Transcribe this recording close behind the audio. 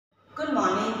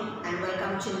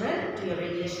Welcome children to your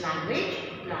English language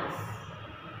class.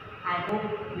 I hope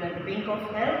you are in the brink of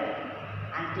health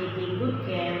and taking good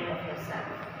care of yourself.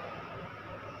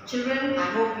 Children, I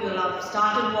hope you all have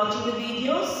started watching the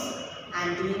videos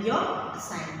and doing your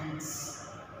assignments.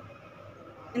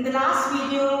 In the last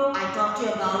video, I taught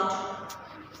you about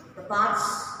the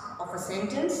parts of a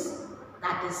sentence,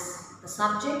 that is the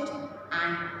subject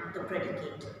and the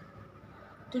predicate.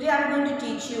 Today I am going to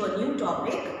teach you a new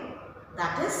topic,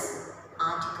 that is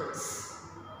articles.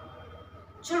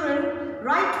 Children,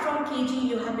 right from KG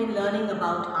you have been learning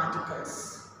about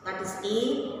articles, that is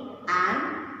a,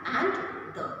 and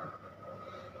the.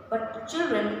 But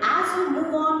children, as you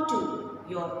move on to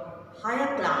your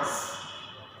higher class,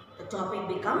 the topic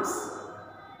becomes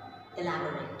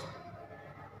elaborate.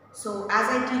 So as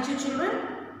I teach you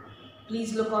children,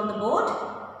 please look on the board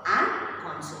and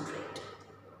concentrate.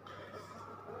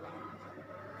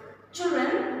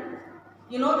 Children,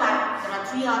 you know that there are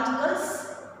three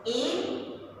articles,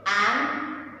 a,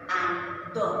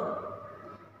 and the.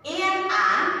 A and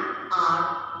an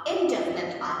are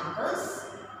indefinite articles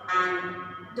and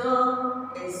the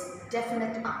is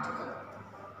definite article.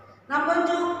 Now I'm going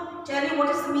to tell you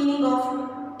what is the meaning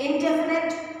of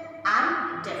indefinite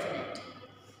and definite.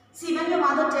 See, when your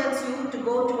mother tells you to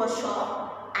go to a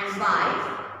shop and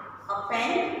buy a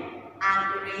pen,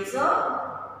 an eraser,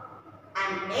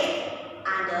 an egg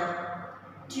and a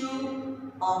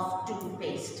tube of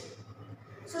toothpaste.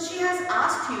 So she has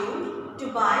asked you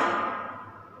to buy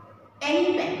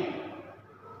any pen.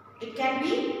 It can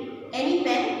be any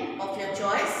pen of your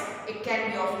choice. It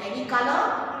can be of any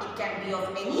color. It can be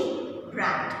of any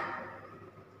brand.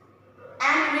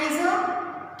 An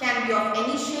eraser can be of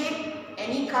any shape,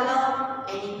 any color,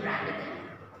 any brand again.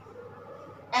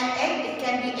 An egg, it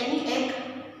can be any egg.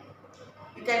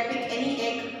 You can pick any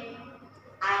egg.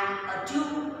 And a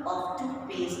tube of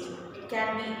toothpaste, it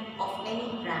can be of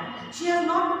any brand. She has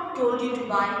not told you to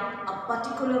buy a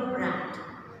particular brand.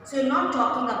 So you're not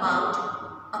talking about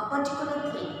a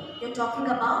particular thing. You're talking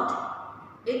about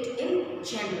it in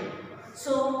general.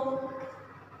 So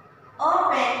a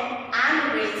pen,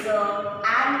 an eraser,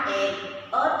 an egg,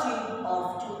 a tube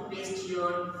of toothpaste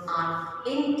here are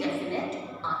indefinite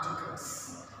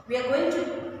articles. We are going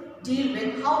to deal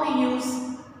with how we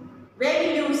use, where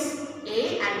we use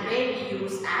a and where we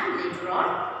use an later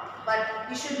on, but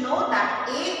you should know that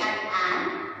a and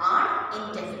an are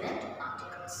indefinite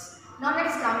articles. Now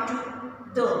let's come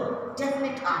to the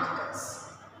definite articles.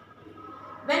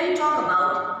 When we talk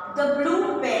about the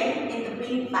blue pen in the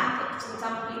pink packet, so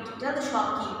somebody to tell the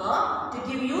shopkeeper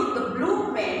to give you the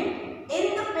blue pen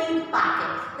in the pink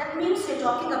packet, that means you're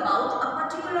talking about a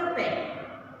particular pen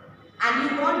and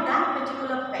you want that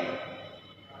particular pen.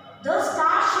 The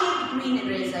star-shaped green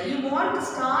eraser. You want the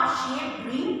star-shaped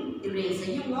green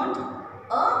eraser. You want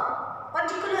a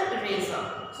particular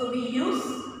eraser. So we use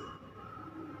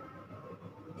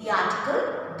the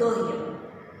article the here.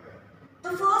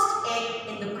 The first egg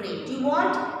in the crate. You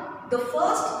want the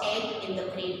first egg in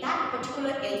the crate. That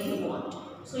particular egg you want.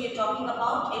 So you're talking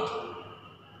about it.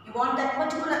 You want that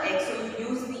particular egg. So you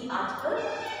use the article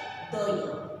the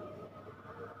here.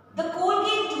 The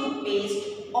Colgate toothpaste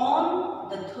on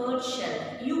the third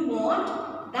shelf. You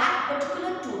want that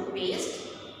particular toothpaste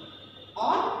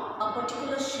on a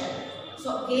particular shelf.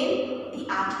 So again the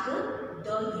article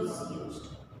the is used.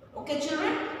 Okay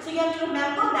children? So you have to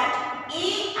remember that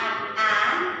a and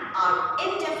an are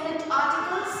indefinite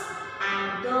articles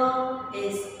and the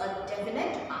is a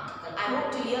definite article. I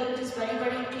hope to hear it is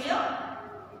very clear.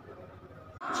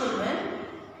 Children,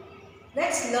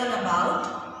 let's learn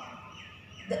about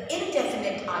the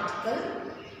indefinite article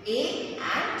a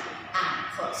and an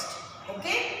first.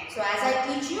 Okay? So as I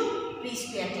teach you,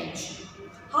 please pay attention.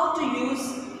 How to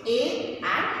use a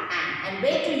and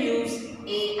where to use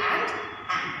a and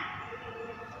an.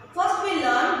 First we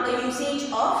learn the usage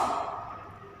of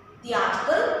the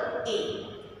article a.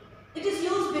 It is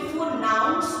used before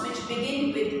nouns which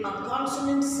begin with a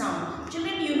consonant sound.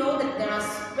 Children, you know that there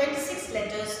are 26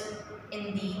 letters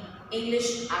in the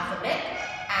English alphabet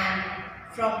and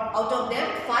from out of them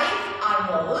 5 are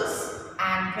vowels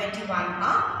and 21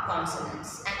 are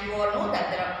consonants. And you all know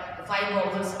that there are the 5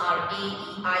 vowels are A,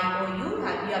 E, I, O, U.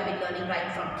 You have been learning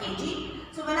right from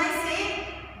KG. So when I say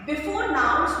before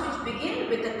nouns which begin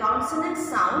with a consonant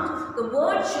sound, the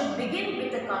word should begin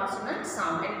with a consonant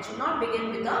sound and it should not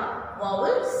begin with a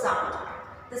vowel sound.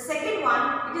 The second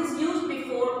one, it is used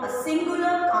before a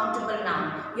singular countable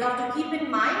noun. You have to keep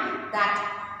in mind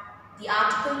that the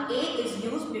article a is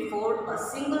used before a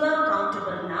singular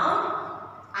countable noun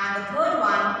and the third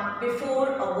one before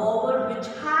a vowel which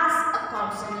has a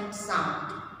consonant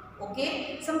sound.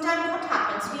 Okay, sometimes what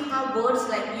happens, we have words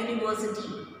like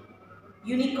university,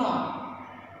 unicorn,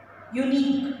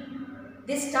 unique.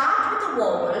 They start with a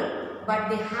vowel, but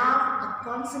they have a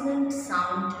consonant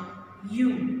sound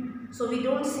U. So we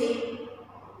don't say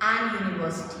an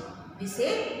university. We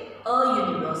say a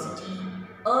university,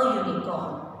 a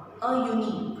unicorn, a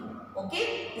unique.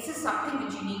 Okay, this is something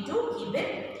which you need to keep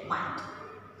in mind.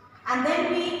 And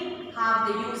then we have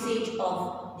the usage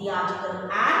of the article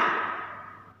an.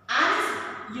 An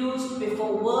is used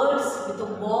before words with a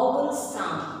vowel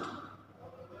sound.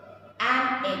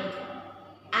 An egg,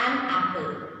 an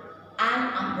apple,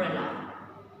 an umbrella.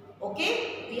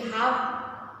 Okay, we have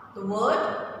the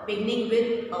word beginning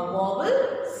with a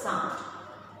vowel sound.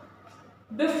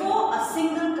 Before a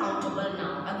single countable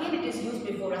noun. Again, it is used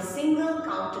before a single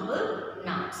countable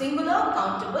noun. Singular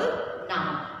countable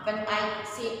noun. When I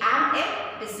say an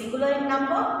egg, it is singular in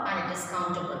number and it is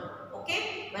countable.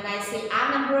 Okay. When I say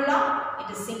an umbrella,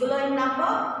 it is singular in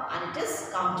number and it is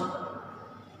countable.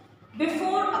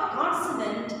 Before a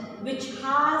consonant which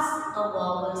has a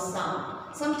vowel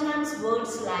sound. Sometimes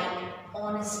words like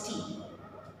honesty.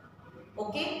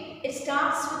 Okay. It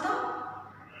starts with a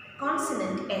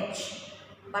consonant H.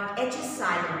 But H is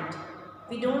silent.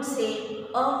 We don't say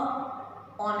a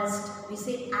honest, we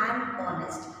say an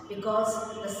honest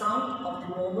because the sound of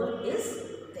the vowel is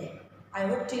there. I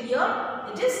hope till here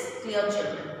it is clear,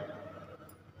 children.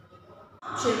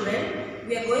 Children,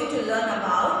 we are going to learn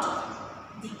about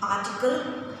the article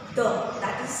the,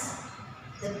 that is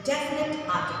the definite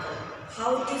article,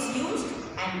 how it is used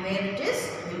and where it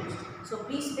is used. So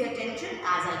please pay attention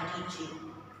as I teach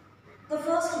you. The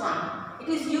first one, it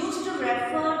is used to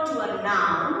refer to a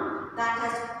noun that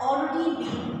has already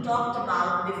been talked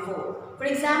about before. For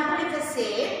example, if I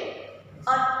say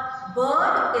a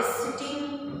bird is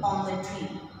sitting on the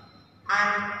tree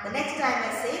and the next time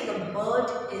I say the bird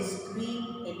is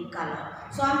green in color.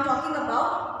 So I am talking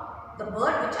about the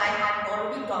bird which I had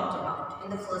already talked about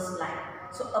in the first line.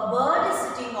 So a bird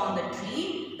is sitting on the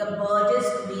tree, the bird is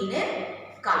green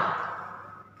in color.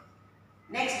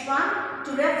 Next one,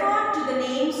 to refer to the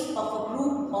names of a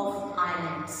group of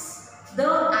islands. The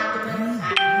Andaman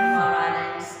and Nicobar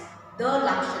Islands, the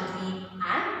Lakshadweep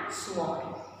and so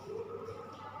on.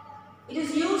 It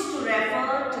is used to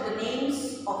refer to the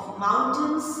names of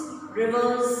mountains,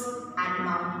 rivers and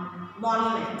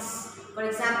monuments. For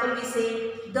example, we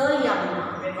say the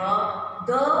Yamuna River,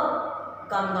 the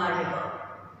Ganga River,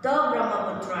 the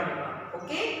Brahmaputra River.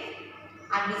 Okay?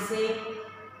 And we say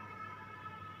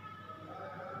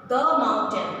the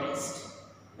Mount Everest,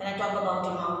 when I talk about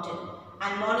a mountain.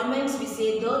 And monuments, we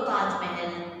say the Taj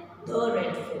Mahal, the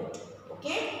Red Fort.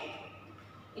 Okay?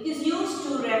 It is used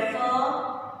to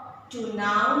refer to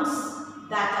nouns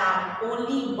that are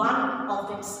only one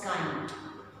of its kind.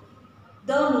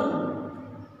 The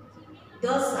moon,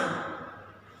 the sun.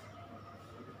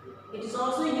 It is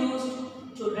also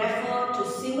used to refer to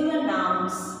singular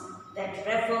nouns that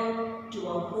refer to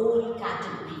a whole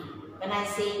category. When I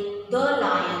say the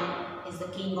lion is the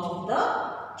king of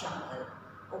the jungle.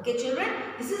 Okay, children,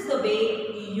 this is the way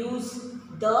you use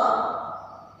the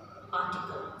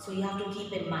article. So you have to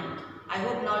keep in mind. I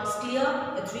hope now it's clear.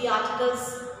 The three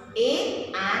articles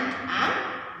a,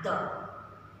 and the.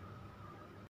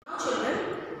 Now children,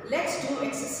 let's do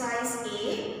exercise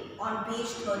A on page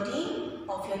 13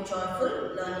 of your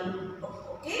Joyful Learning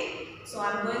book. Okay, so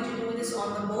I'm going to do this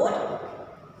on the board.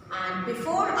 And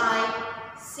before I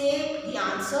say the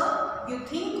answer, you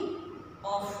think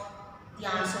of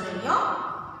the answer in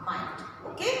your mind.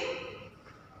 Okay?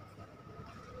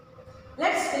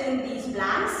 Let's fill in these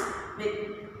blanks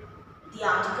with the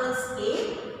articles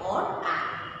a or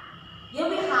an. Here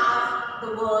we have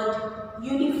the word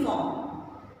uniform.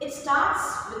 It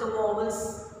starts with the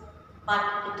vowels, but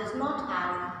it does not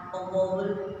have a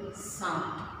vowel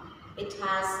sound. It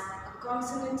has a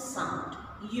consonant sound,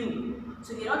 U.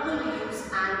 So we are not going to use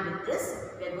an with this.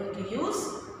 We are going to use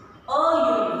a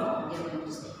uniform. We are going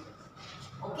to say.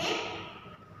 Okay?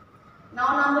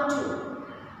 Now number 2.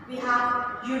 We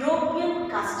have European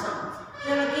custom.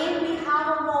 Here again we have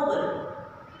a vowel.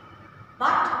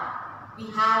 But we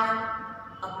have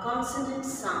a consonant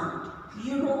sound.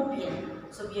 European.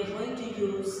 So we are going to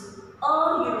use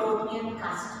a European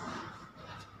custom.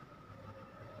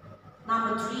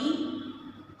 Number 3.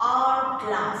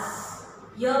 Hourglass.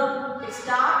 Here it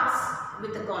starts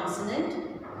with a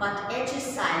consonant, but H is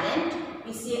silent.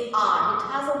 We say R. It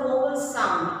has a vowel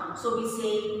sound. So we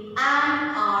say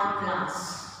an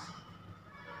hourglass.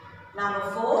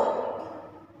 Number 4.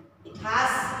 It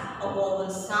has a vowel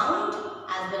sound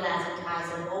as well as it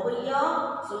has a vowel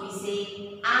here. So we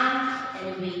say an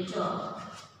elevator.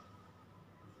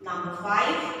 Number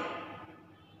 5.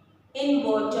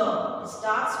 Inverter. It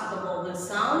starts with a vowel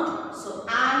sound. So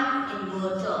an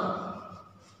inverter.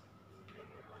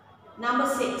 Number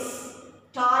 6.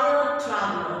 Tired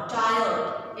traveler.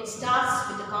 Tired. It starts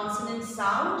with a consonant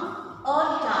sound.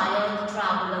 A tired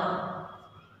traveler.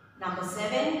 Number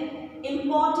 7.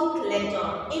 Important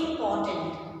letter.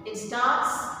 Important. It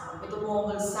starts with a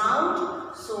vowel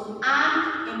sound. So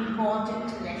an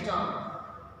important letter.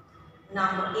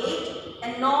 Number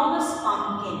 8. Enormous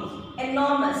pumpkin.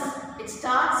 Enormous. It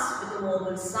starts with a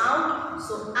vowel sound.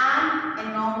 So an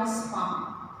enormous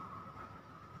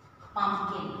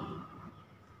pumpkin.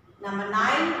 Number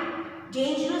 9.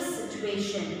 Dangerous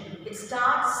situation. It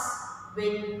starts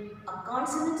with a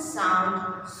consonant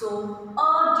sound. So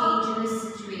a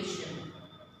dangerous situation.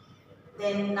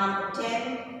 Then number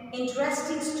 10.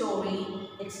 Interesting story.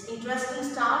 It's interesting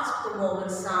starts with a vowel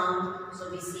sound. So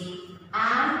we say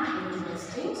an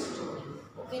interesting story.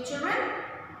 Okay, children?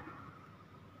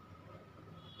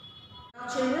 Now,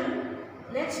 children,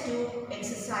 let's do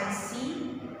exercise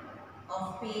C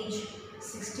of page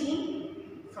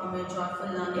 16 from your Joyful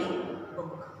Learning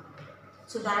book,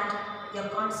 so that your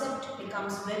concept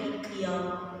becomes very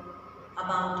clear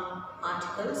about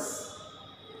articles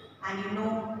and you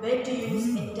know where to use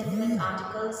indefinite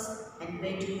articles and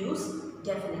where to use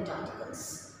definite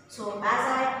articles. So as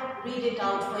I read it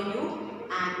out for you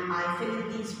and I fill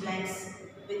in these blanks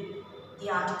with the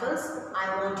articles,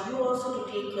 I want you also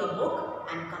to take your book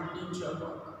and complete your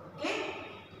book. Okay?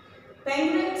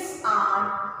 Penguins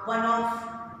are one of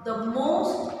the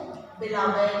most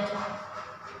beloved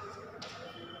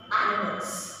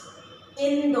animals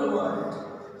in the world.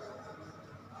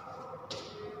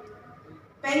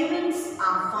 Penguins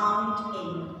are found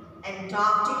in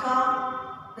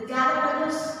Antarctica, the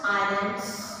Galapagos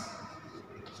Islands,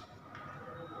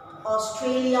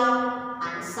 Australia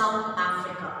and South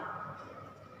Africa.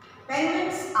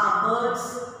 Penguins are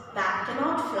birds that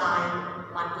cannot fly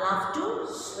but love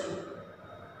to swim.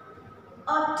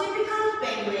 A typical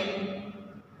penguin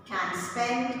can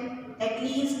spend at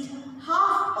least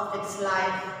half of its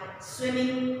life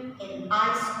swimming in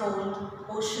ice-cold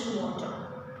ocean water.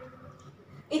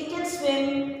 It can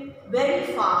swim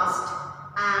very fast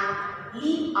and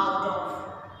leap out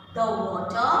of the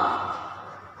water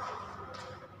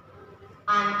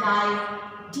and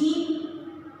dive deep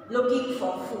looking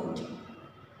for food.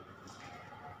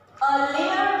 A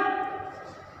layer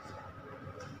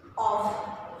of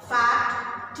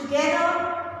fat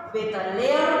together with a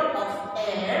layer of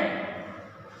air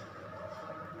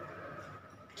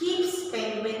keeps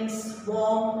penguins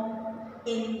warm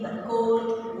in the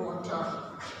cold water.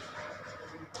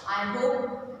 I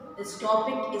hope this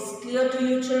topic is clear to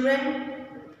you, children.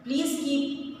 Please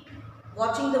keep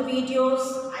watching the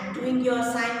videos and doing your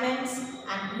assignments,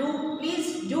 and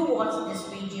please do watch this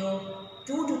video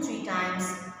 2 to 3 times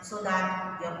so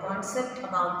that your concept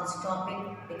about this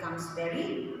topic becomes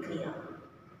very clear.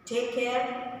 Take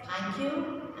care, thank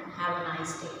you, and have a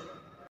nice day.